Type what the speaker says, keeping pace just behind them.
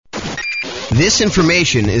This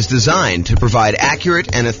information is designed to provide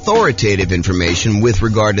accurate and authoritative information with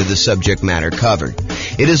regard to the subject matter covered.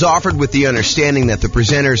 It is offered with the understanding that the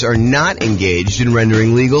presenters are not engaged in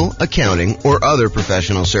rendering legal, accounting, or other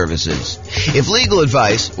professional services. If legal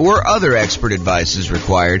advice or other expert advice is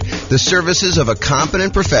required, the services of a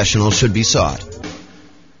competent professional should be sought.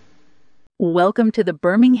 Welcome to the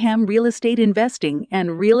Birmingham Real Estate Investing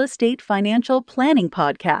and Real Estate Financial Planning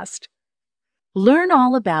Podcast. Learn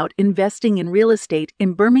all about investing in real estate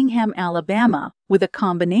in Birmingham, Alabama, with a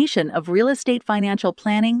combination of real estate financial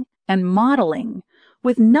planning and modeling,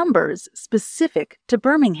 with numbers specific to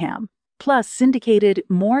Birmingham, plus syndicated,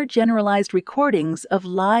 more generalized recordings of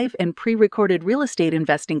live and pre-recorded real estate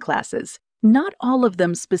investing classes, not all of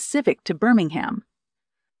them specific to Birmingham.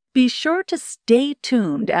 Be sure to stay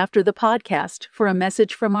tuned after the podcast for a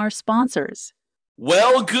message from our sponsors.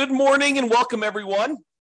 Well, good morning and welcome, everyone.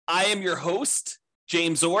 I am your host,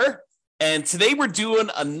 James Orr, and today we're doing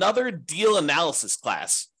another deal analysis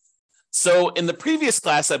class. So in the previous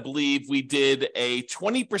class, I believe we did a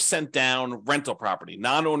 20% down rental property,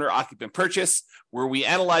 non-owner occupant purchase, where we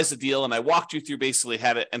analyzed the deal and I walked you through basically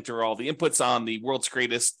how to enter all the inputs on the world's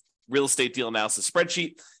greatest real estate deal analysis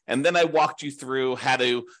spreadsheet. And then I walked you through how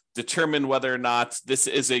to determine whether or not this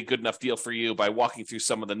is a good enough deal for you by walking through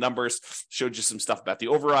some of the numbers, showed you some stuff about the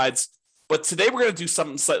overrides. But today we're going to do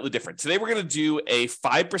something slightly different. Today we're going to do a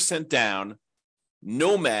 5% down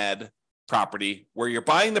Nomad property where you're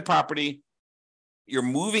buying the property, you're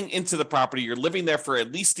moving into the property, you're living there for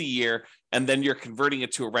at least a year, and then you're converting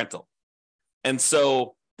it to a rental. And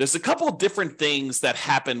so there's a couple of different things that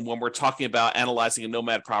happen when we're talking about analyzing a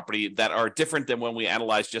Nomad property that are different than when we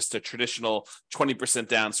analyze just a traditional 20%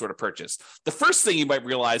 down sort of purchase. The first thing you might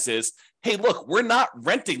realize is, hey, look, we're not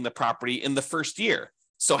renting the property in the first year.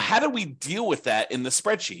 So how do we deal with that in the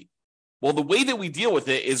spreadsheet? Well, the way that we deal with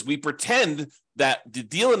it is we pretend that the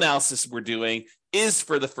deal analysis we're doing is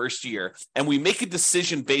for the first year, and we make a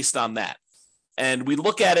decision based on that. And we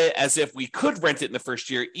look at it as if we could rent it in the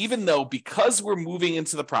first year, even though because we're moving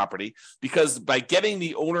into the property, because by getting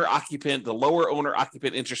the owner-occupant, the lower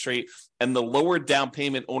owner-occupant interest rate, and the lower down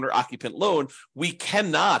payment owner-occupant loan, we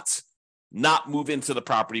cannot not move into the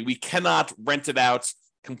property. We cannot rent it out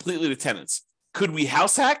completely to tenants. Could we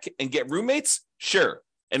house hack and get roommates? Sure.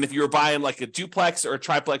 And if you were buying like a duplex or a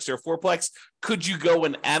triplex or a fourplex, could you go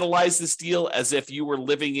and analyze this deal as if you were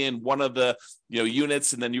living in one of the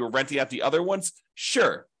units and then you were renting out the other ones?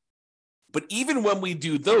 Sure. But even when we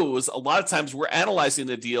do those, a lot of times we're analyzing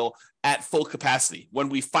the deal at full capacity. When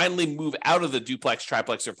we finally move out of the duplex,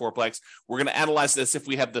 triplex, or fourplex, we're going to analyze this if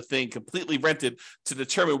we have the thing completely rented to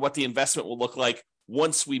determine what the investment will look like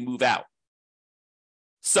once we move out.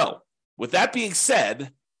 So, with that being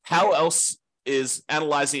said, how else is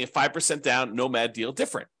analyzing a 5% down Nomad deal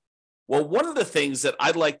different? Well, one of the things that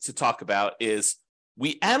I'd like to talk about is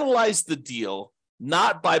we analyze the deal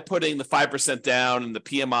not by putting the 5% down and the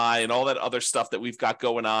PMI and all that other stuff that we've got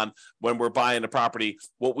going on when we're buying a property.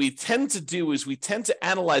 What we tend to do is we tend to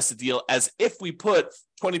analyze the deal as if we put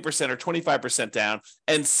 20% or 25% down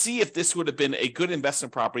and see if this would have been a good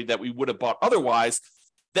investment property that we would have bought otherwise.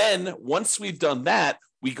 Then once we've done that,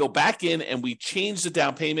 we go back in and we change the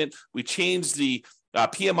down payment, we change the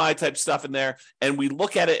PMI type stuff in there, and we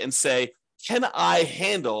look at it and say, can I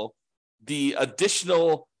handle the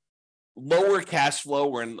additional lower cash flow,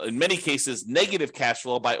 or in many cases, negative cash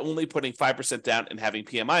flow by only putting 5% down and having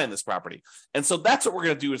PMI on this property? And so that's what we're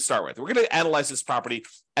going to do to start with. We're going to analyze this property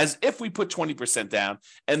as if we put 20% down,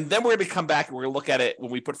 and then we're going to come back and we're going to look at it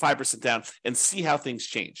when we put 5% down and see how things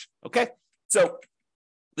change. Okay? So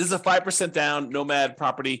this is a 5% down Nomad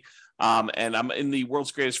property, and I'm in the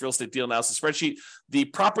world's greatest real estate deal analysis spreadsheet. The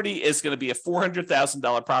property is going to be a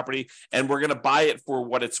 $400,000 property, and we're going to buy it for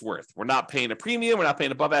what it's worth. We're not paying a premium. We're not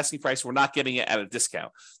paying above asking price. We're not getting it at a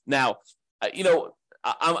discount. Now,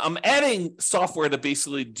 I'm adding software to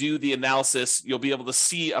basically do the analysis. You'll be able to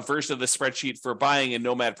see a version of the spreadsheet for buying a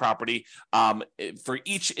Nomad property for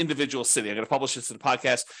each individual city. I'm going to publish this in the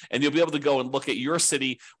podcast, and you'll be able to go and look at your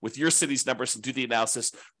city with your city's numbers and do the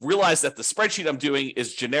analysis. Realize that the spreadsheet I'm doing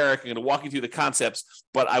is generic. I'm going to walk you through the concepts,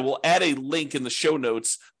 but I will add a link in the show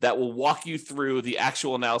notes that will walk you through the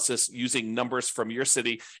actual analysis using numbers from your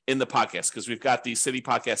city in the podcast, because we've got these city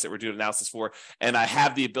podcasts that we're doing analysis for, and I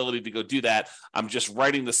have the ability to go do that. I'm just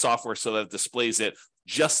writing the software so that it displays it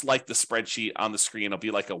just like the spreadsheet on the screen. It'll be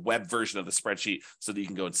like a web version of the spreadsheet so that you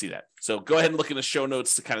can go and see that. So go ahead and look in the show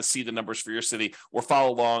notes to kind of see the numbers for your city, or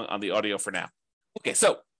follow along on the audio for now. Okay,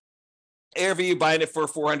 so ARV buying it for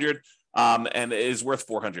 400 and it is worth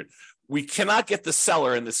 400. we cannot get the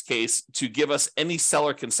seller in this case to give us any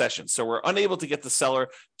seller concessions. So we're unable to get the seller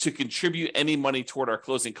to contribute any money toward our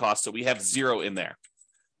closing costs. So we have zero in there.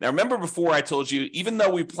 Now, remember before I told you, even though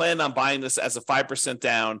we plan on buying this as a 5%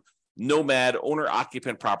 down Nomad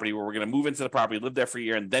owner-occupant property where we're going to move into the property, live there for a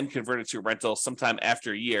year, and then convert it to a rental sometime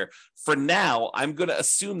after a year. For now, I'm going to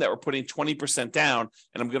assume that we're putting 20% down,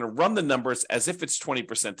 and I'm going to run the numbers as if it's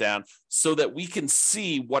 20% down so that we can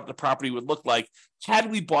see what the property would look like had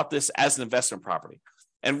we bought this as an investment property.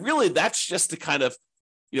 And really, that's just to kind of,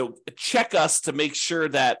 check us to make sure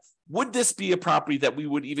that would this be a property that we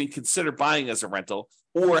would even consider buying as a rental,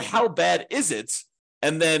 or how bad is it?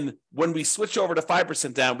 And then when we switch over to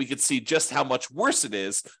 5% down, we could see just how much worse it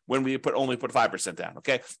is when we only put 5% down,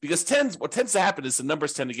 okay? Because what tends to happen is the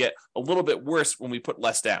numbers tend to get a little bit worse when we put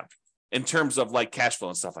less down in terms of like cash flow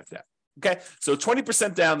and stuff like that, okay? So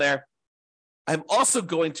 20% down there. I'm also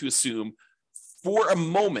going to assume for a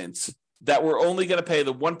moment that we're only going to pay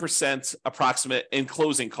the 1% approximate in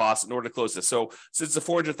closing costs in order to close this. So since it's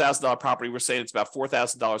a $400,000 property, we're saying it's about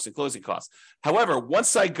 $4,000 in closing costs. However,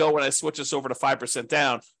 once I go and I switch this over to 5%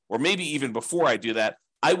 down, or maybe even before I do that,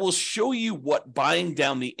 I will show you what buying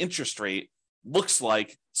down the interest rate looks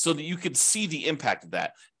like so that you can see the impact of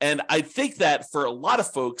that. And I think that for a lot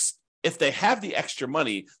of folks, if they have the extra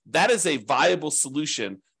money, that is a viable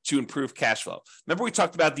solution to improve cash flow. Remember we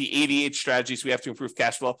talked about the 88 strategies we have to improve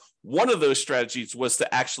cash flow? One of those strategies was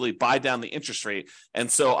to actually buy down the interest rate. And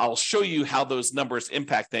so I'll show you how those numbers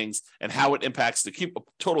impact things and how it impacts the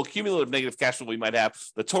total cumulative negative cash flow we might have,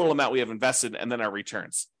 the total amount we have invested, and then our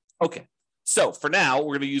returns. Okay, so for now,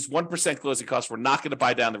 we're going to use 1% closing costs. We're not going to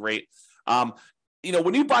buy down the rate.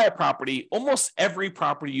 When you buy a property, almost every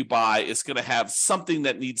property you buy is going to have something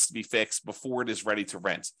that needs to be fixed before it is ready to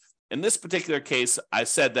rent. In this particular case, I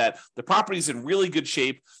said that the property is in really good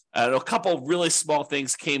shape. A couple of really small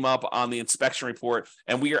things came up on the inspection report,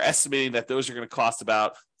 and we are estimating that those are going to cost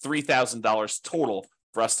about $3,000 total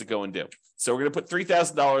for us to go and do. So we're going to put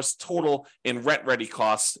 $3,000 total in rent-ready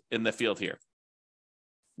costs in the field here.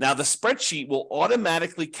 Now, the spreadsheet will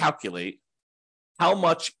automatically calculate how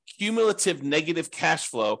much cumulative negative cash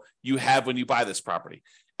flow you have when you buy this property.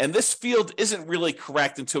 And this field isn't really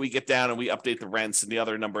correct until we get down and we update the rents and the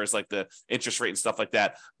other numbers like the interest rate and stuff like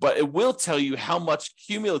that. But it will tell you how much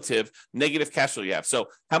cumulative negative cash flow you have. So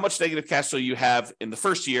how much negative cash flow you have in the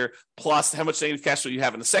first year, plus how much negative cash flow you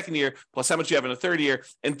have in the second year, plus how much you have in the third year,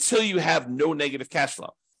 until you have no negative cash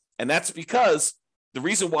flow. And that's because the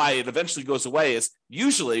reason why it eventually goes away is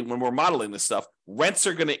usually when we're modeling this stuff, rents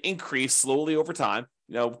are going to increase slowly over time,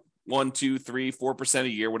 1, 2, 3, 4% a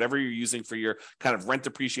year, whatever you're using for your kind of rent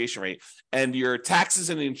depreciation rate. And your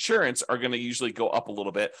taxes and insurance are going to usually go up a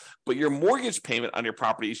little bit, but your mortgage payment on your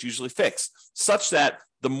property is usually fixed, such that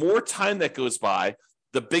the more time that goes by,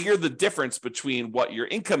 the bigger the difference between what your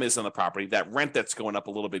income is on the property, that rent that's going up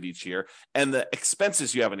a little bit each year, and the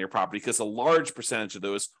expenses you have on your property, because a large percentage of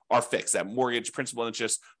those are fixed. That mortgage, principal,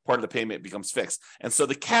 interest, part of the payment becomes fixed. And so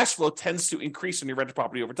the cash flow tends to increase in your rental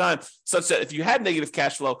property over time, such that if you had negative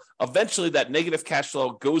cash flow, eventually that negative cash flow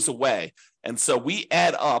goes away. And so we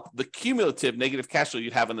add up the cumulative negative cash flow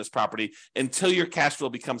you have on this property until your cash flow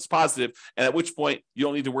becomes positive, and at which point you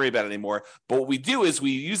don't need to worry about it anymore. But what we do is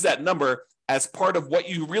we use that number as part of what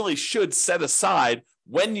you really should set aside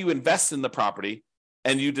when you invest in the property,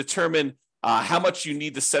 and you determine how much you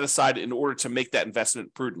need to set aside in order to make that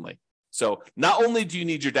investment prudently. So not only do you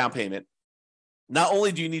need your down payment, not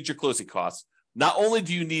only do you need your closing costs, not only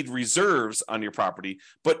do you need reserves on your property,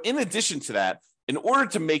 but in addition to that, in order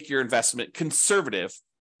to make your investment conservative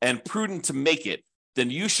and prudent to make it, then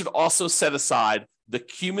you should also set aside the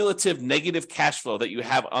cumulative negative cash flow that you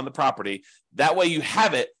have on the property. That way you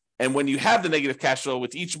have it. And when you have the negative cash flow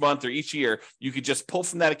with each month or each year, you could just pull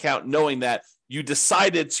from that account knowing that you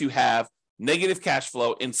decided to have negative cash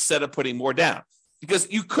flow instead of putting more down. Because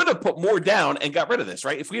you could have put more down and got rid of this,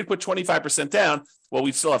 right? If we had put 25% down, well,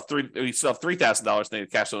 we still have $3,000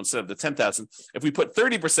 negative cash flow instead of the $10,000. If we put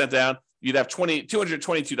 30% down, you'd have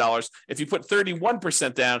 $222. If you put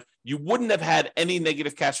 31% down, you wouldn't have had any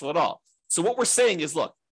negative cash flow at all. So what we're saying is,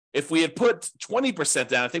 look, if we had put 20%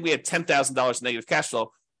 down, I think we had $10,000 negative cash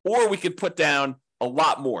flow, or we could put down a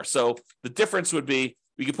lot more. So the difference would be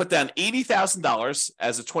we could put down $80,000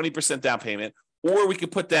 as a 20% down payment, or we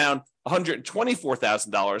could put down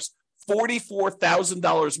 $124,000,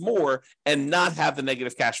 $44,000 more, and not have the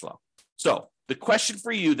negative cash flow. So the question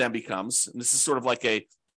for you then becomes, and this is sort of like a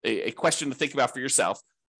question to think about for yourself,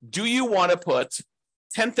 do you want to put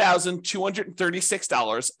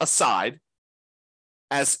 $10,236 aside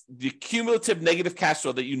as the cumulative negative cash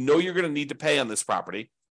flow that you know you're going to need to pay on this property?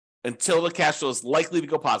 until the cash flow is likely to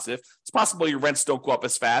go positive. It's possible your rents don't go up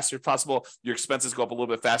as fast. It's possible your expenses go up a little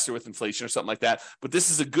bit faster with inflation or something like that. But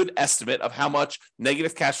this is a good estimate of how much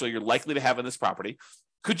negative cash flow you're likely to have in this property.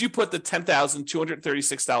 Could you put the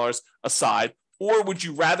 $10,236 aside, or would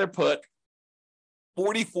you rather put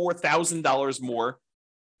 $44,000 more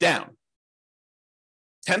down?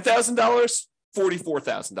 $10,000,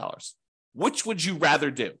 $44,000. Which would you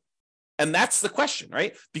rather do? And that's the question,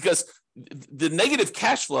 right? Because the negative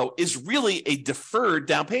cash flow is really a deferred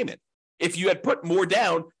down payment. If you had put more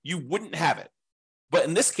down, you wouldn't have it. But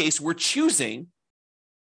in this case, we're choosing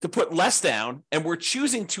to put less down, and we're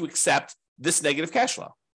choosing to accept this negative cash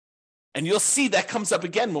flow. And you'll see that comes up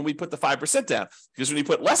again when we put the 5% down, because when you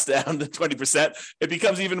put less down than 20%, it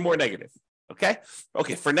becomes even more negative. Okay,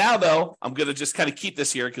 for now, though, I'm going to just kind of keep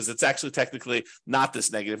this here because it's actually technically not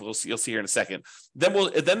this negative. You'll see here in a second.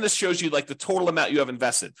 Then this shows you like the total amount you have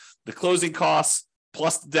invested, the closing costs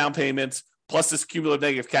plus the down payment, plus this cumulative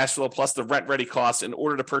negative cash flow, plus the rent ready costs in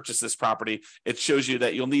order to purchase this property. It shows you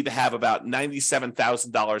that you'll need to have about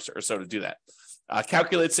 $97,000 or so to do that.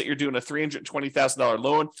 Calculates that you're doing a $320,000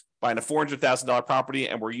 loan, buying a $400,000 property,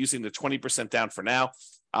 and we're using the 20% down for now.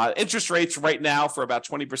 Interest rates right now for about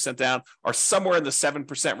 20% down are somewhere in the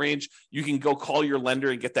 7% range. You can go call your lender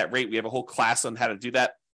and get that rate. We have a whole class on how to do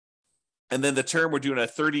that. And then the term, we're doing a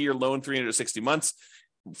 30-year loan, 360 months.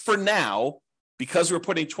 For now, because we're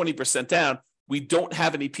putting 20% down, we don't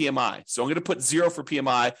have any PMI. So I'm going to put 0 for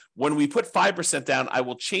PMI. When we put 5% down, I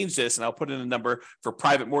will change this and I'll put in a number for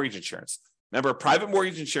private mortgage insurance. Remember, private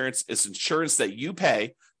mortgage insurance is insurance that you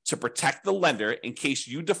pay to protect the lender in case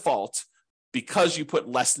you default because you put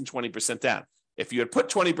less than 20% down. If you had put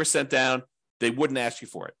 20% down, they wouldn't ask you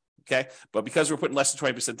for it, okay? But because we're putting less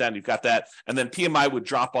than 20% down, you've got that. And then PMI would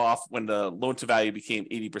drop off when the loan to value became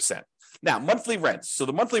 80%. Now, monthly rents. So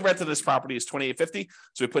the monthly rent of this property is $2,850.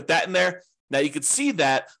 So we put that in there. Now you can see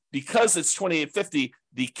that because it's $2,850,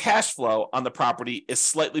 the cash flow on the property is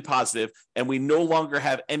slightly positive, and we no longer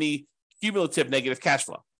have any cumulative negative cash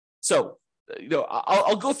flow. So,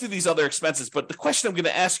 I'll go through these other expenses, but the question I'm going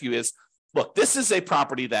to ask you is, look, this is a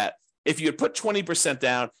property that if you had put 20%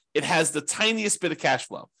 down, it has the tiniest bit of cash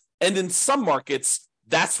flow. And in some markets,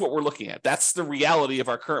 that's what we're looking at. That's the reality of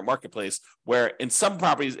our current marketplace, where in some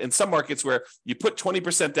markets where you put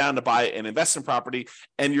 20% down to buy an investment property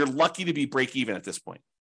and you're lucky to be break even at this point,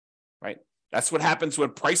 right? That's what happens when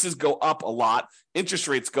prices go up a lot, interest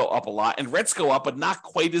rates go up a lot, and rents go up, but not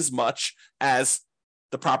quite as much as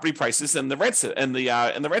the property prices and the rents and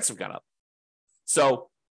the rents have gone up. So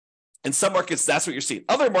in some markets, that's what you're seeing.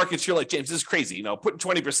 Other markets, you're like, James, this is crazy. Putting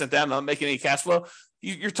 20% down, not making any cash flow.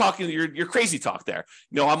 You're talking, you're crazy talk there.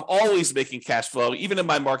 I'm always making cash flow, even in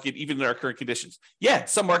my market, even in our current conditions. Yeah,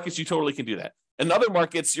 some markets you totally can do that. In other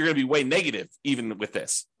markets, you're going to be way negative, even with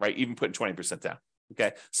this, right? Even putting 20% down.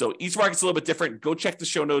 Okay, so each market's a little bit different. Go check the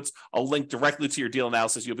show notes. I'll link directly to your deal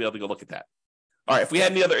analysis. You'll be able to go look at that. All right, if we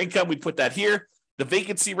had any other income, we'd put that here. The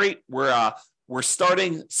vacancy rate, we're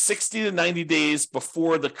starting 60 to 90 days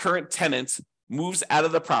before the current tenant moves out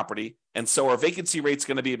of the property. And so our vacancy rate is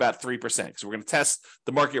going to be about 3%. So we're going to test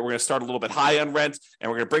the market. We're going to start a little bit high on rent,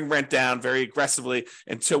 and we're going to bring rent down very aggressively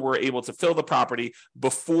until we're able to fill the property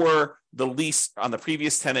before the lease on the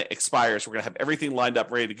previous tenant expires. We're going to have everything lined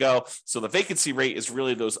up, ready to go. So the vacancy rate is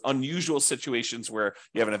really those unusual situations where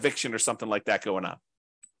you have an eviction or something like that going on.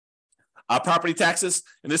 Property taxes,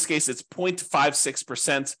 in this case, it's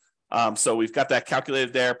 0.56%. So we've got that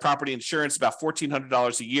calculated there. Property insurance, about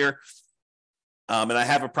 $1,400 a year. And I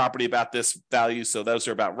have a property about this value, so those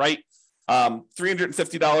are about right.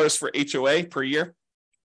 $350 for HOA per year.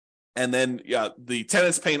 And then the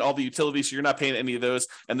tenant's paying all the utilities, so you're not paying any of those.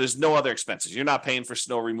 And there's no other expenses. You're not paying for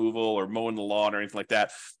snow removal or mowing the lawn or anything like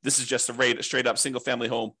that. This is just a straight up single family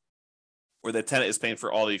home where the tenant is paying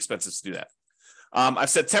for all the expenses to do that. I've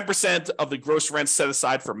said 10% of the gross rent set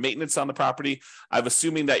aside for maintenance on the property. I'm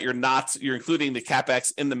assuming that you're including the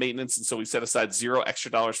CapEx in the maintenance. And so we set aside $0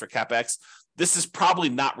 extra for CapEx. This is probably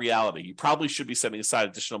not reality. You probably should be setting aside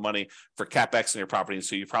additional money for CapEx in your property. And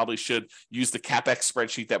so you probably should use the CapEx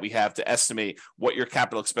spreadsheet that we have to estimate what your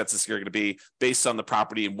capital expenses are going to be based on the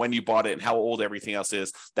property and when you bought it and how old everything else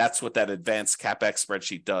is. That's what that advanced CapEx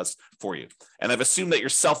spreadsheet does for you. And I've assumed that you're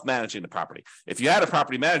self-managing the property. If you had a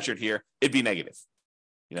property manager here, it'd be negative,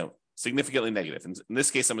 significantly negative. In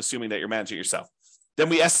this case, I'm assuming that you're managing it yourself. Then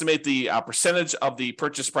we estimate the percentage of the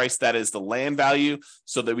purchase price that is the land value,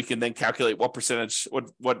 so that we can then calculate what percentage,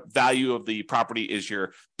 what value of the property is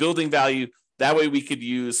your building value. That way we could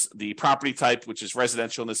use the property type, which is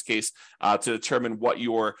residential in this case, to determine what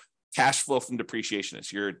your cash flow from depreciation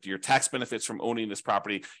is, your tax benefits from owning this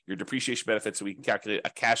property, your depreciation benefits, so we can calculate a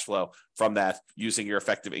cash flow from that using your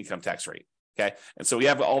effective income tax rate. Okay. And so we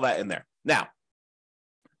have all that in there. Now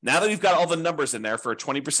that we've got all the numbers in there for a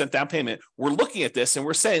 20% down payment, we're looking at this and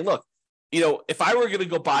we're saying, look, if I were going to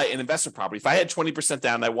go buy an investment property, if I had 20%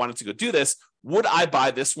 down and I wanted to go do this, would I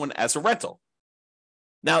buy this one as a rental?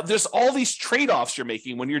 Now, there's all these trade-offs you're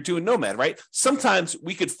making when you're doing Nomad, right? Sometimes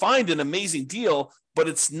we could find an amazing deal, but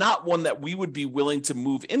it's not one that we would be willing to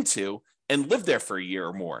move into and live there for a year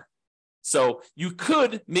or more. So you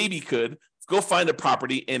maybe could go find a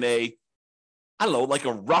property in like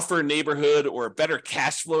a rougher neighborhood or a better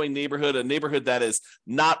cash flowing neighborhood, a neighborhood that is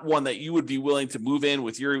not one that you would be willing to move in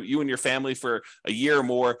with you and your family for a year or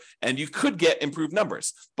more, and you could get improved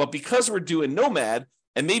numbers. But because we're doing Nomad,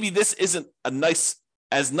 and maybe this isn't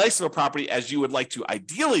as nice of a property as you would like to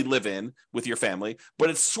ideally live in with your family, but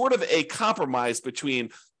it's sort of a compromise between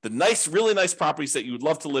the really nice properties that you would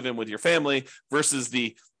love to live in with your family versus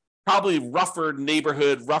the probably rougher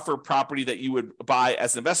neighborhood, rougher property that you would buy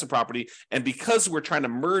as an investment property. And because we're trying to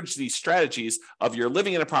merge these strategies of you're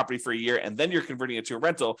living in a property for a year and then you're converting it to a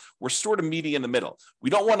rental, we're sort of meeting in the middle.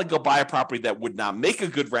 We don't want to go buy a property that would not make a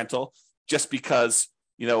good rental just because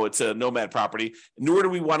it's a Nomad property, nor do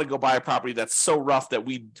we want to go buy a property that's so rough that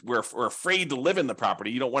we're afraid to live in the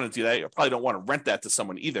property. You don't want to do that. You probably don't want to rent that to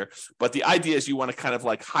someone either. But the idea is you want to kind of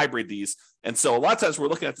like hybrid these. And so a lot of times we're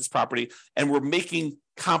looking at this property and we're making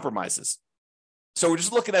compromises. So we're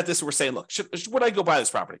just looking at this and we're saying, look, would I go buy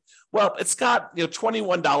this property? Well, it's got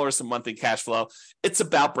 $21 a month in cash flow. It's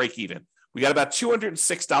about break even. We got about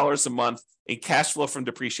 $206 a month in cash flow from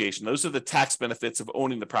depreciation. Those are the tax benefits of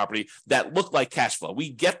owning the property that look like cash flow. We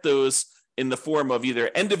get those in the form of either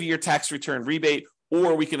end of year tax return rebate,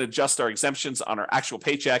 or we can adjust our exemptions on our actual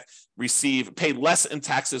paycheck, pay less in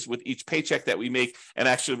taxes with each paycheck that we make, and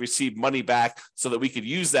actually receive money back so that we could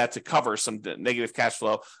use that to cover some negative cash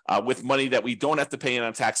flow with money that we don't have to pay in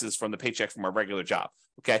on taxes from the paycheck from our regular job.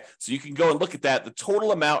 Okay, so you can go and look at that. The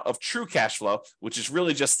total amount of true cash flow, which is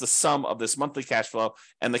really just the sum of this monthly cash flow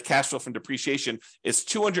and the cash flow from depreciation, is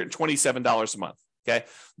 $227 a month. Okay,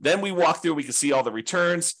 then we walk through, we can see all the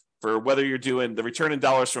returns for whether you're doing the return in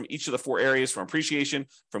dollars from each of the four areas, from appreciation,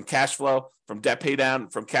 from cash flow, from debt pay down,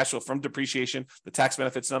 from cash flow from depreciation, the tax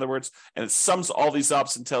benefits, in other words, and it sums all these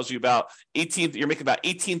up and tells you you're making about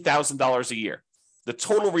 $18,000 a year. The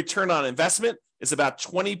total return on investment is about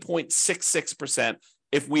 20.66%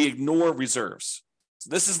 if we ignore reserves. So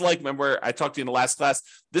this is like, remember I talked to you in the last class,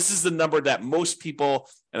 this is the number that most people,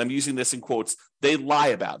 and I'm using this in quotes, they lie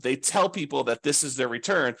about. They tell people that this is their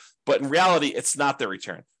return, but in reality, it's not their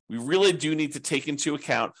return. We really do need to take into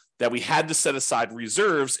account that we had to set aside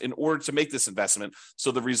reserves in order to make this investment.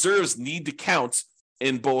 So the reserves need to count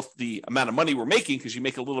in both the amount of money we're making, because you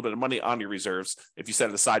make a little bit of money on your reserves if you set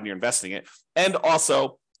it aside and you're investing it, and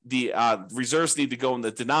also the reserves need to go in the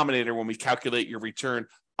denominator when we calculate your return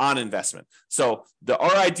on investment. So the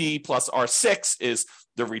RID plus R6 is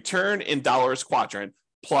the return in dollars quadrant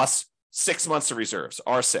plus 6 months of reserves,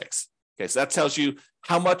 R6. Okay, so that tells you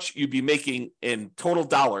how much you'd be making in total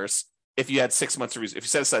dollars if you had 6 months of if you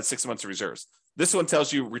set aside 6 months of reserves. This one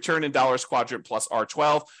tells you return in dollars quadrant plus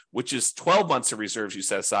R12, which is 12 months of reserves you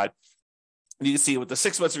set aside. And you can see with the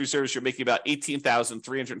 6 months of reserves, you're making about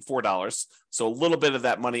 $18,304. So a little bit of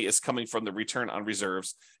that money is coming from the return on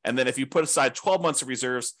reserves. And then if you put aside 12 months of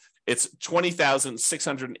reserves, it's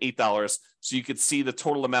 $20,608. So you could see the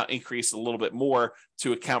total amount increase a little bit more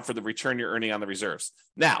to account for the return you're earning on the reserves.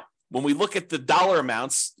 Now, when we look at the dollar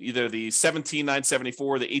amounts, either the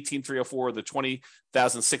 $17,974, the $18,304, the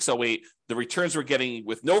 $20,608, the returns we're getting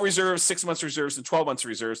with no reserves, 6 months reserves, and 12 months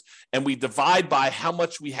reserves, and we divide by how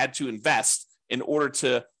much we had to invest in order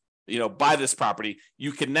to, buy this property,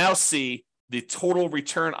 you can now see the total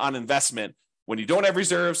return on investment when you don't have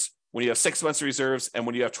reserves, when you have 6 months reserves, and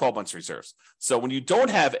when you have 12 months reserves. So when you don't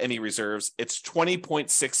have any reserves, it's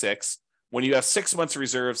 20.66. When you have 6 months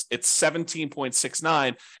reserves, it's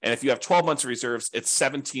 17.69. And if you have 12 months reserves, it's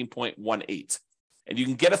 17.18. And you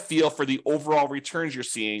can get a feel for the overall returns you're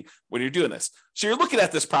seeing when you're doing this. So you're looking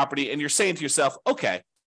at this property and you're saying to yourself, okay,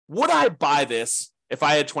 would I buy this if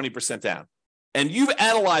I had 20% down? And you've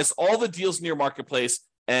analyzed all the deals in your marketplace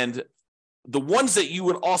and the ones that you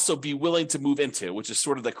would also be willing to move into, which is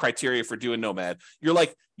sort of the criteria for doing Nomad. You're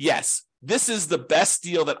like, yes, this is the best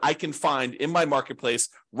deal that I can find in my marketplace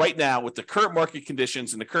right now with the current market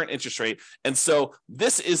conditions and the current interest rate. And so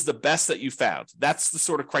this is the best that you found. That's the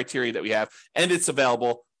sort of criteria that we have, and it's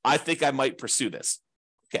available. I think I might pursue this.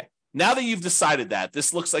 Okay. Now that you've decided that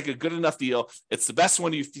this looks like a good enough deal, it's the best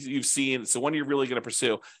one you've seen, it's the one you're really going to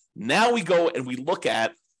pursue. Now we go and we look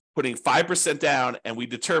at putting 5% down, and we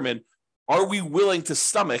determine, are we willing to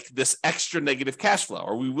stomach this extra negative cash flow?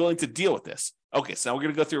 Are we willing to deal with this? Okay, so now we're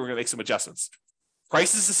going to go through, we're going to make some adjustments.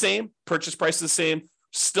 Price is the same, purchase price is the same,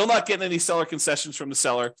 still not getting any seller concessions from the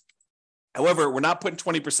seller. However, we're not putting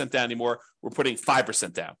 20% down anymore, we're putting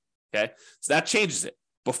 5% down, okay? So that changes it.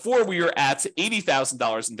 Before we were at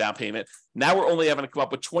 $80,000 in down payment, now we're only having to come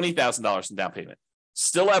up with $20,000 in down payment.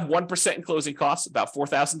 Still have 1% in closing costs, about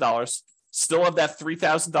 $4,000. Still have that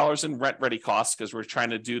 $3,000 in rent ready costs because we're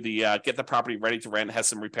trying to do the get the property ready to rent, has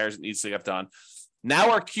some repairs it needs to get done.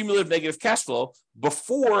 Now our cumulative negative cash flow,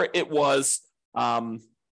 before it was I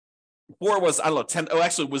don't know, 10. Oh,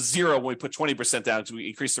 actually, it was zero when we put 20% down because we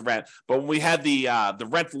increased the rent. But when we had the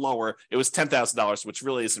rent lower, it was $10,000, which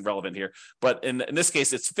really isn't relevant here. But in this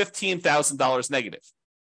case, it's $15,000 negative,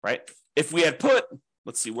 right? If we had put,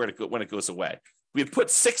 let's see when it goes away. We had put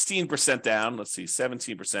 16% down. Let's see,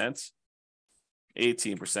 17%,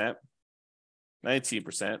 18%,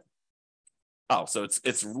 19%. Oh, so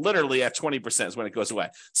it's literally at 20% is when it goes away.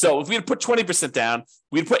 So if we had put 20% down,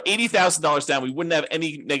 we'd put $80,000 down, we wouldn't have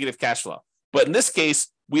any negative cash flow. But in this case,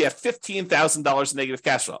 we have $15,000 negative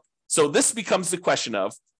cash flow. So this becomes the question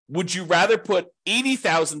of, would you rather put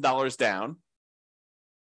 $80,000 down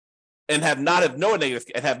and have no negative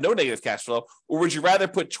cash flow, or would you rather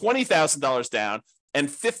put $20,000 down and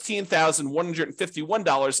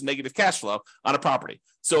 $15,151 in negative cash flow on a property?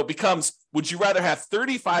 So it becomes, would you rather have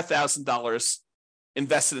 $35,000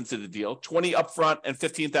 invested into the deal, 20 upfront and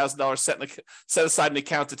 $15,000 set aside an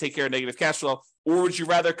account to take care of negative cash flow, or would you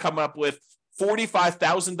rather come up with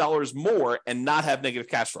 $45,000 more and not have negative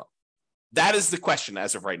cash flow? That is the question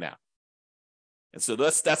as of right now. And so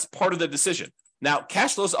that's part of the decision. Now,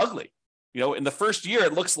 cash flow is ugly. In the first year,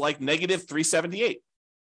 it looks like negative $378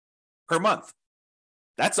 per month.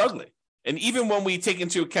 That's ugly. And even when we take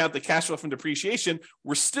into account the cash flow from depreciation,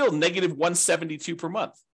 we're still negative $172 per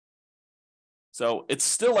month. So it's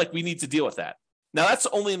still like we need to deal with that. Now, that's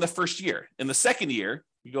only in the first year. In the second year,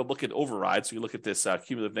 you go look at overrides. So you look at this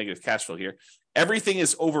cumulative negative cash flow here. Everything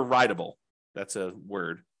is overrideable. That's a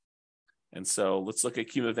word. And so let's look at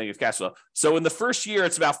cumulative negative cash flow. So in the first year,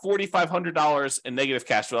 it's about $4,500 in negative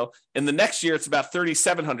cash flow. In the next year, it's about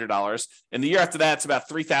 $3,700. In the year after that, it's about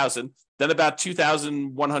 $3,000. Then about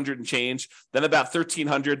 $2,100 and change. Then about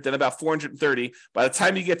 $1,300. Then about $430. By the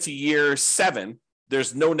time you get to year 7,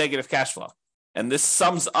 there's no negative cash flow. And this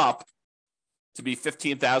sums up to be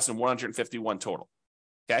 $15,151 total.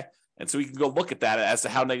 Okay. And so we can go look at that as to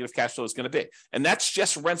how negative cash flow is going to be. And that's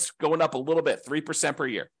just rents going up a little bit, 3% per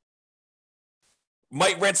year.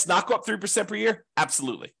 Might rents not go up 3% per year?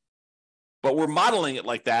 Absolutely. But we're modeling it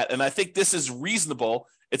like that. And I think this is reasonable.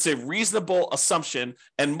 It's a reasonable assumption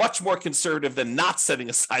and much more conservative than not setting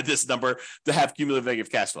aside this number to have cumulative negative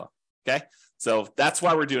cash flow. Okay. So that's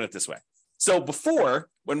why we're doing it this way. So before,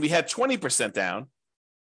 when we had 20% down,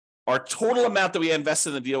 our total amount that we had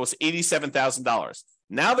invested in the deal was $87,000.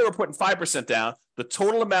 Now that we're putting 5% down, the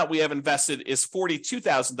total amount we have invested is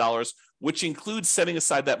 $42,000, which includes setting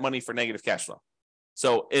aside that money for negative cash flow.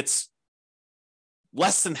 So it's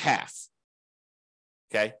less than half,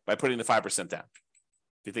 okay, by putting the 5% down,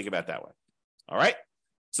 if you think about it that way. All right.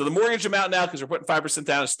 So the mortgage amount now, because we're putting 5%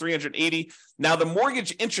 down, is $380. Now the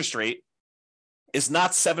mortgage interest rate is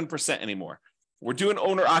not 7% anymore. We're doing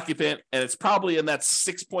owner occupant, and it's probably in that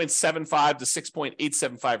 6.75 to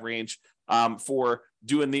 6.875 range for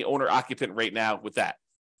doing the owner occupant rate now with that.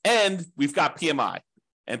 And we've got PMI.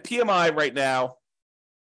 And PMI right now,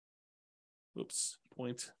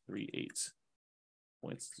 0.38.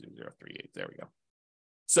 0.038. There we go.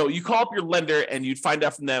 So you call up your lender and you'd find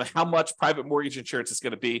out from them how much private mortgage insurance is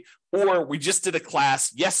going to be. Or we just did a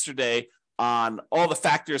class yesterday on all the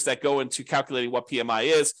factors that go into calculating what PMI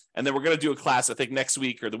is. And then we're going to do a class, I think next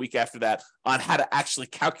week or the week after that, on how to actually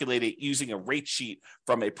calculate it using a rate sheet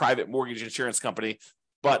from a private mortgage insurance company.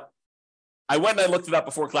 But I went and I looked it up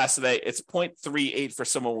before class today. It's 0.38 for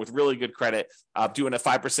someone with really good credit, doing a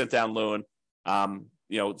 5% down loan,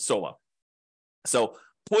 solo. So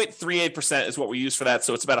 0.38% is what we use for that.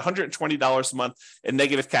 So it's about $120 a month in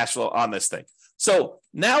negative cash flow on this thing. So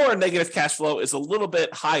now our negative cash flow is a little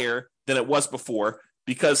bit higher than it was before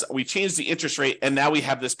because we changed the interest rate and now we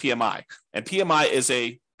have this PMI. And PMI is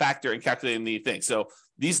a factor in calculating the thing. So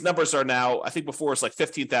these numbers are now, I think before it's like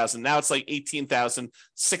 $15,000. Now it's like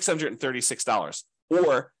 $18,636.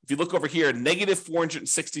 Or if you look over here, negative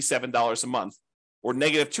 $467 a month or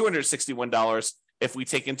negative $261 if we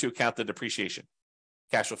take into account the depreciation,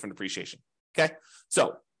 cash flow from depreciation. Okay.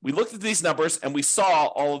 So we looked at these numbers and we saw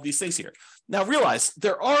all of these things here. Now realize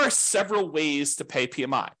there are several ways to pay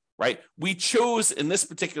PMI, right? We chose in this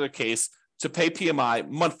particular case to pay PMI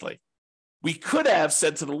monthly. We could have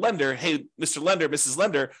said to the lender, hey, Mr. Lender, Mrs.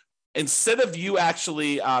 Lender, instead of you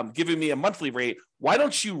actually giving me a monthly rate, why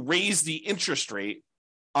don't you raise the interest rate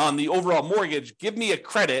on the overall mortgage, give me a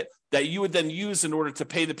credit that you would then use in order to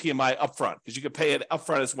pay the PMI upfront, because you could pay it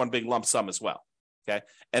upfront as one big lump sum as well. Okay.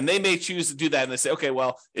 And they may choose to do that. And they say, okay,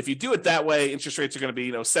 well, if you do it that way, interest rates are going to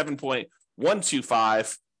be,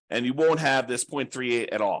 7.125, and you won't have this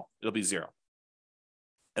 0.38 at all. It'll be zero.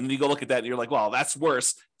 And then you go look at that and you're like, well, that's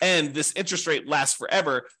worse. And this interest rate lasts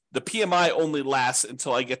forever. The PMI only lasts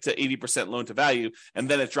until I get to 80% loan to value, and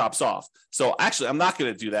then it drops off. So actually, I'm not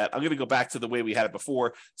going to do that. I'm going to go back to the way we had it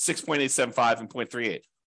before, 6.875 and 0.38.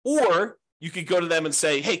 Or you could go to them and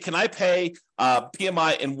say, hey, can I pay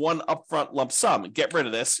PMI in one upfront lump sum and get rid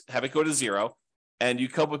of this, have it go to zero, and you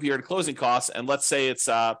come up here in closing costs, and let's say it's,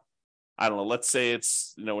 let's say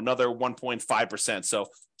it's, another 1.5%. So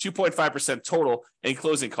 2.5% total in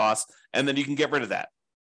closing costs, and then you can get rid of that.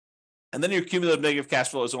 And then your cumulative negative cash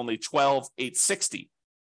flow is only 12,860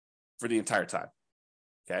 for the entire time.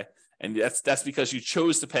 Okay. And that's because you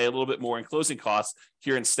chose to pay a little bit more in closing costs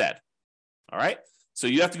here instead. All right. So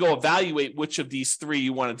you have to go evaluate which of these three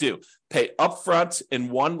you want to do. Pay upfront in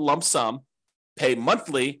one lump sum, pay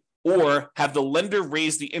monthly, or have the lender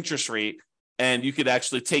raise the interest rate, and you could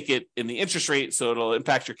actually take it in the interest rate, so it'll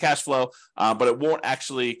impact your cash flow, but it won't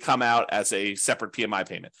actually come out as a separate PMI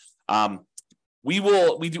payment. We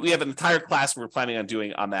have an entire class we're planning on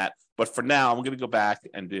doing on that, but for now, I'm going to go back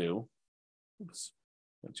and do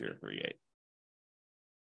 1038.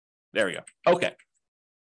 There we go. Okay.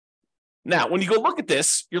 Now, when you go look at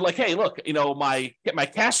this, you're like, hey, look, my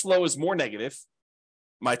cash flow is more negative.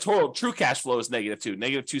 My total true cash flow is negative too,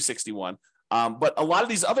 negative 261. But a lot of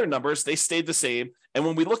these other numbers, they stayed the same. And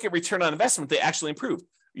when we look at return on investment, they actually improved.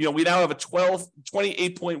 We now have a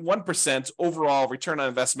 28.1% overall return on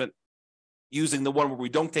investment using the one where we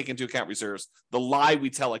don't take into account reserves, the lie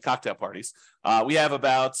we tell at cocktail parties. We have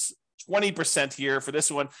about 20% here for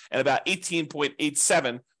this one and about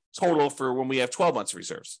 18.87 total for when we have 12 months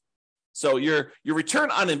reserves. So your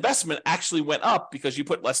return on investment actually went up because you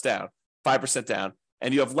put less down, 5% down,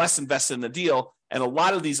 and you have less invested in the deal. And a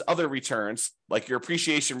lot of these other returns, like your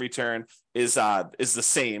appreciation return is the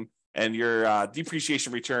same, and your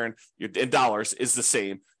depreciation return in dollars is the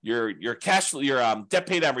same. Your cash flow, your debt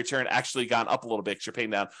pay down return actually gone up a little bit because you're paying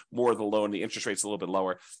down more of the loan. The interest rate's a little bit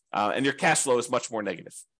lower, and your cash flow is much more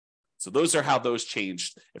negative. So those are how those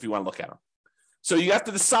changed if you want to look at them. So you have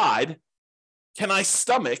to decide, can I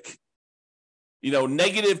stomach,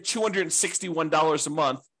 negative $261 a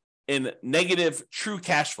month in negative true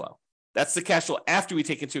cash flow? That's the cash flow after we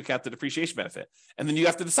take into account the depreciation benefit. And then you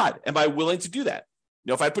have to decide, am I willing to do that?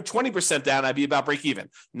 If I put 20% down, I'd be about break even.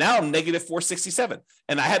 Now I'm negative 467.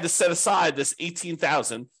 And I had to set aside this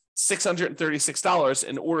 $18,636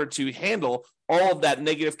 in order to handle all of that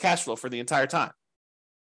negative cash flow for the entire time.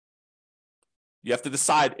 You have to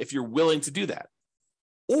decide if you're willing to do that.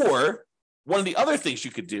 Or one of the other things you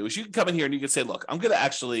could do is you can come in here and you can say, look, I'm going to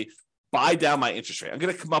actually buy down my interest rate. I'm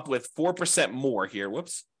going to come up with 4% more here.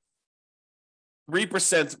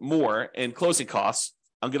 3% more in closing costs.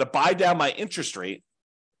 I'm going to buy down my interest rate.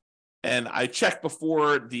 And I checked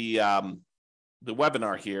before the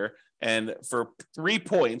webinar here. And for 3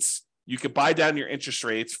 points, you could buy down your interest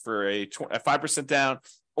rates for a 5% down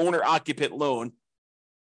owner-occupant loan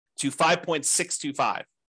to 5.625.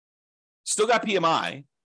 Still got PMI,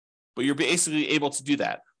 but you're basically able to do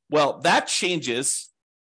that. Well, that changes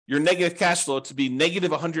your negative cash flow to be negative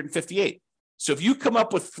 158. So if you come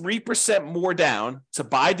up with 3% more down to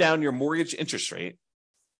buy down your mortgage interest rate,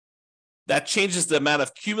 that changes the amount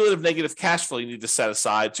of cumulative negative cash flow you need to set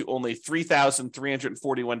aside to only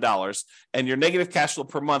 $3,341. And your negative cash flow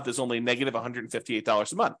per month is only negative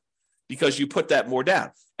 $158 a month because you put that more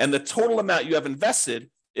down. And the total amount you have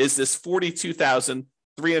invested is this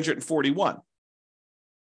 $42,341.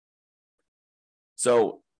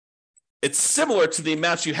 So it's similar to the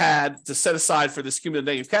amounts you had to set aside for this cumulative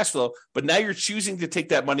negative cash flow, but now you're choosing to take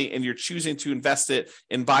that money and you're choosing to invest it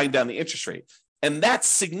in buying down the interest rate. And that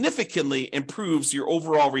significantly improves your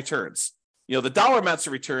overall returns. The dollar amounts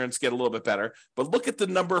of returns get a little bit better, but look at the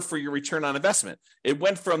number for your return on investment. It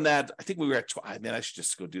went from that, I think we were at, I should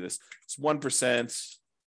just go do this. It's 1%,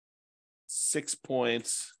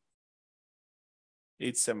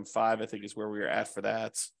 6.875, I think is where we were at for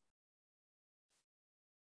that.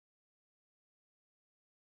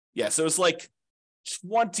 Yeah, so it's like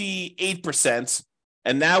 28%.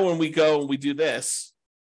 And now when we go and we do this,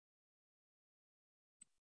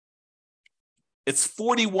 it's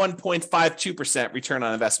 41.52% return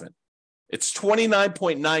on investment. It's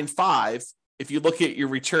 29.95 if you look at your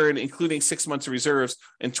return, including 6 months of reserves,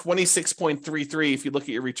 and 26.33 if you look at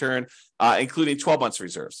your return, including 12 months of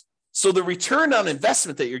reserves. So the return on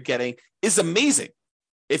investment that you're getting is amazing.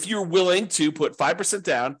 If you're willing to put 5%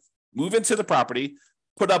 down, move into the property,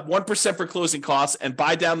 put up 1% for closing costs, and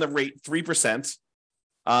buy down the rate 3%,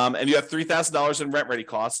 and you have $3,000 in rent-ready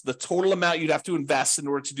costs, the total amount you'd have to invest in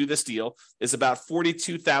order to do this deal is about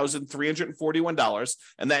 $42,341,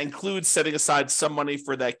 and that includes setting aside some money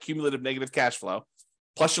for that cumulative negative cash flow,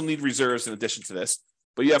 plus you'll need reserves in addition to this.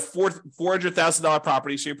 But you have $400,000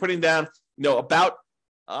 property, so you're putting down, about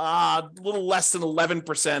a little less than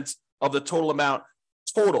 11% of the total amount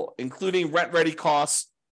total, including rent-ready costs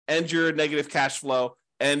and your negative cash flow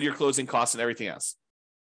and your closing costs and everything else.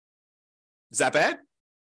 Is that bad?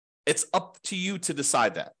 It's up to you to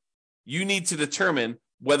decide that. You need to determine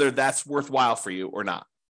whether that's worthwhile for you or not.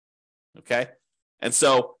 Okay? And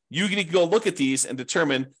so you need to go look at these and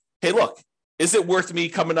determine, hey, look, is it worth me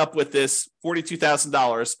coming up with this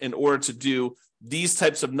 $42,000 in order to do these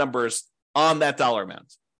types of numbers on that dollar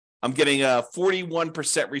amount? I'm getting a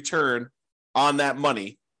 41% return on that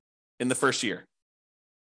money in the first year.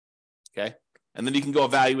 Okay? And then you can go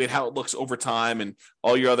evaluate how it looks over time and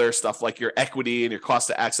all your other stuff like your equity and your cost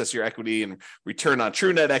to access your equity and return on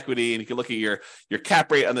true net equity. And you can look at your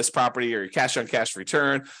cap rate on this property or your cash on cash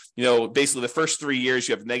return. Basically the first 3 years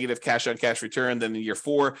you have negative cash on cash return. Then in year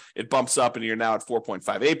 4, it bumps up and you're now at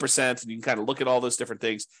 4.58%. And you can kind of look at all those different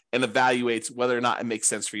things and evaluate whether or not it makes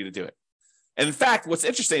sense for you to do it. And in fact, what's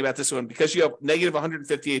interesting about this one, because you have negative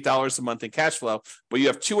 $158 a month in cash flow, but you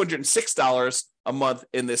have $206 a month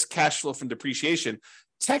in this cash flow from depreciation,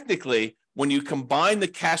 technically, when you combine the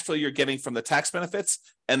cash flow you're getting from the tax benefits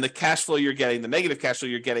and the cash flow you're getting, the negative cash flow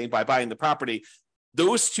you're getting by buying the property,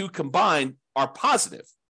 those two combined are positive.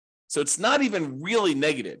 So it's not even really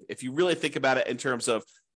negative if you really think about it in terms of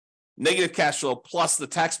negative cash flow plus the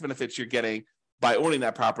tax benefits you're getting by owning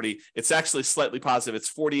that property. It's actually slightly positive.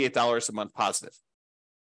 It's $48 a month positive,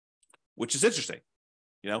 which is interesting.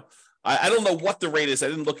 I don't know what the rate is. I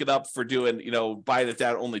didn't look it up for doing, buying it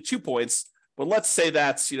down only 2 points, but let's say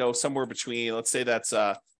that's, somewhere between, let's say that's,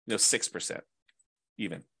 6%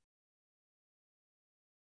 even.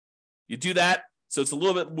 You do that. So it's a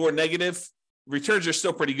little bit more negative. Returns are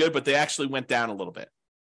still pretty good, but they actually went down a little bit.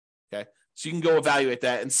 Okay. So you can go evaluate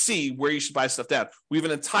that and see where you should buy stuff down. We have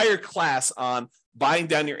an entire class on buying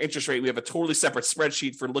down your interest rate. We have a totally separate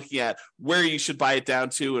spreadsheet for looking at where you should buy it down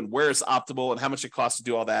to and where it's optimal and how much it costs to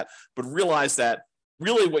do all that. But realize that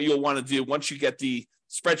really what you'll want to do once you get the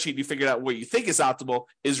spreadsheet, you figure out what you think is optimal,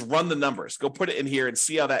 is run the numbers. Go put it in here and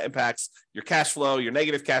see how that impacts your cash flow, your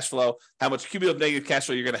negative cash flow, how much cumulative negative cash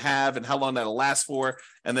flow you're going to have and how long that'll last for,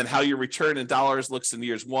 and then how your return in dollars looks in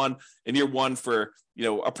year one for,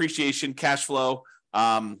 appreciation, cash flow,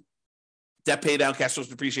 debt pay down, cash flow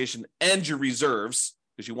depreciation, and your reserves,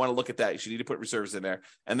 because you want to look at that. You need to put reserves in there.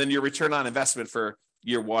 And then your return on investment for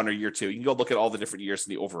year 1 or year 2. You can go look at all the different years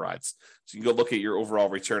in the overrides. So you can go look at your overall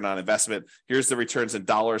return on investment. Here's the returns in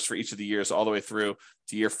dollars for each of the years all the way through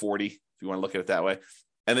to year 40, if you want to look at it that way.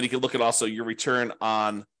 And then you can look at also your return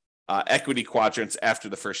on equity quadrants after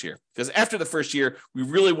the first year. Because after the first year, we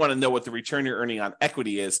really want to know what the return you're earning on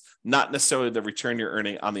equity is, not necessarily the return you're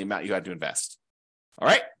earning on the amount you had to invest. All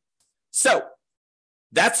right? So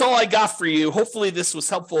that's all I got for you. Hopefully this was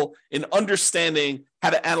helpful in understanding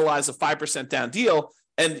how to analyze a 5% down deal.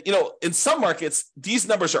 And, in some markets, these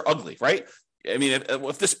numbers are ugly, right? I mean,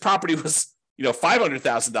 if this property was,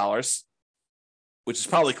 $500,000, which is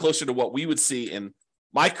probably closer to what we would see in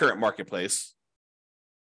my current marketplace,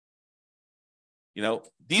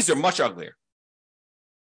 these are much uglier.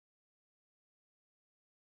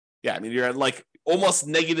 Yeah, I mean, you're at like almost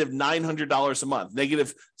negative $900 a month,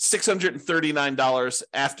 negative $639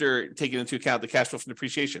 after taking into account the cash flow from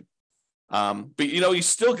depreciation. But you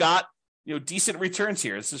still got decent returns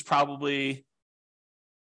here. This is probably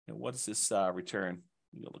what is this return?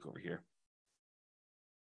 You look over here.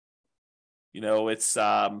 It's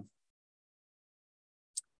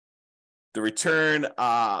the return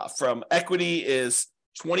from equity is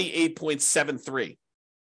 28.73.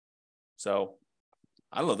 So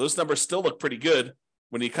I don't know. Those numbers still look pretty good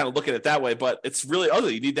when you kind of look at it that way, but it's really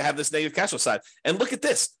ugly. You need to have this negative cash flow side. And look at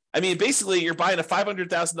this. I mean, basically, you're buying a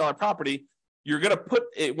 $500,000 property. You're going to put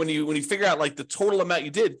it when you figure out like the total amount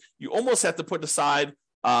you did. You almost have to put aside,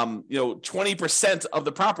 20% of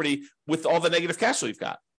the property with all the negative cash flow you've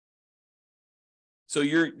got. So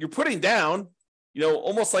you're putting down,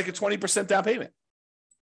 almost like a 20% down payment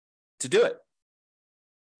to do it.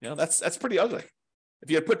 That's pretty ugly. If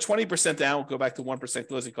you had put 20% down, go back to 1%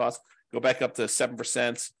 closing costs, go back up to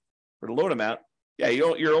 7% for the loan amount, Yeah,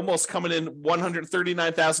 you're almost coming in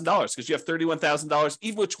 $139,000 because you have $31,000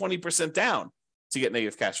 even with 20% down to get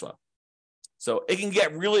negative cash flow. So it can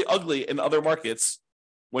get really ugly in other markets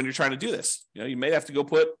when you're trying to do this. You may have to go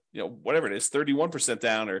put, whatever it is, 31%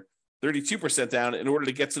 down or 32% down in order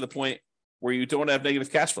to get to the point where you don't have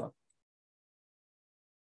negative cash flow.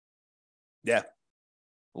 Yeah,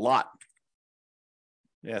 a lot.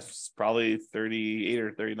 Yeah, it's probably 38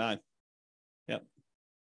 or 39. Yeah.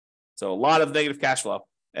 So a lot of negative cash flow,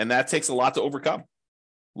 and that takes a lot to overcome.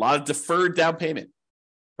 A lot of deferred down payment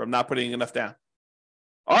from not putting enough down.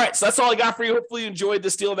 All right, so that's all I got for you. Hopefully you enjoyed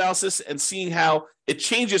this deal analysis and seeing how it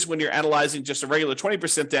changes when you're analyzing just a regular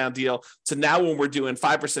 20% down deal to now when we're doing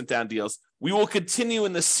 5% down deals. We will continue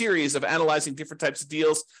in this series of analyzing different types of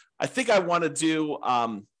deals. I think I want to do, I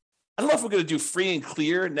don't know if we're going to do free and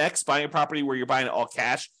clear next, buying a property where you're buying it all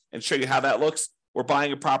cash and show you how that looks, or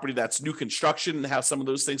buying a property that's new construction and how some of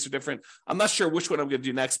those things are different. I'm not sure which one I'm going to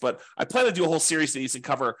do next, but I plan to do a whole series of these and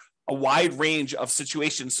cover a wide range of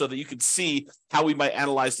situations so that you can see how we might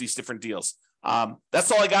analyze these different deals.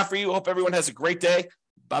 That's all I got for you. Hope everyone has a great day.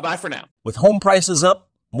 Bye-bye for now. With home prices up,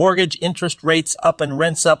 mortgage interest rates up and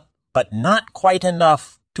rents up, but not quite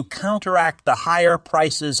enough to counteract the higher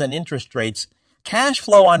prices and interest rates, cash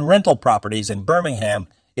flow on rental properties in Birmingham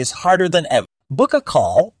is harder than ever. Book a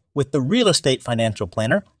call with the Real Estate Financial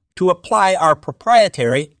Planner to apply our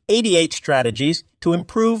proprietary 88 strategies to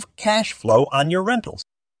improve cash flow on your rentals.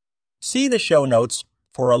 See the show notes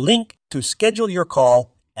for a link to schedule your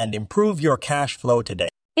call and improve your cash flow today.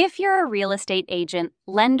 If you're a real estate agent,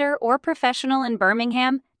 lender, or professional in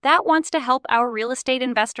Birmingham that wants to help our real estate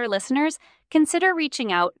investor listeners, consider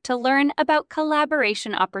reaching out to learn about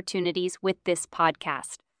collaboration opportunities with this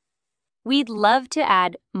podcast. We'd love to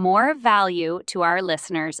add more value to our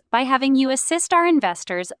listeners by having you assist our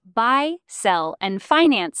investors buy, sell, and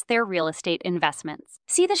finance their real estate investments.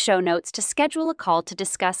 See the show notes to schedule a call to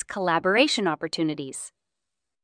discuss collaboration opportunities.